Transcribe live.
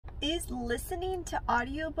Is listening to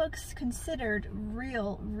audiobooks considered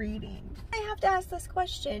real reading? I have to ask this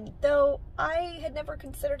question, though I had never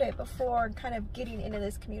considered it before kind of getting into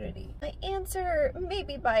this community. My answer may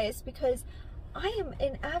be biased because I am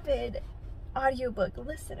an avid audiobook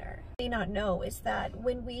listener. What you may not know is that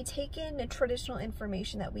when we take in the traditional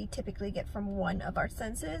information that we typically get from one of our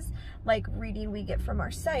senses, like reading we get from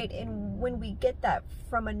our sight, and when we get that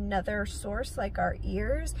from another source like our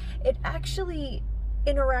ears, it actually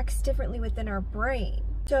interacts differently within our brain.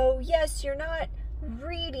 So yes, you're not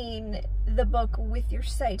reading the book with your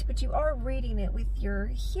sight, but you are reading it with your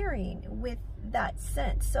hearing, with that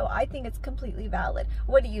sense. So I think it's completely valid.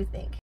 What do you think?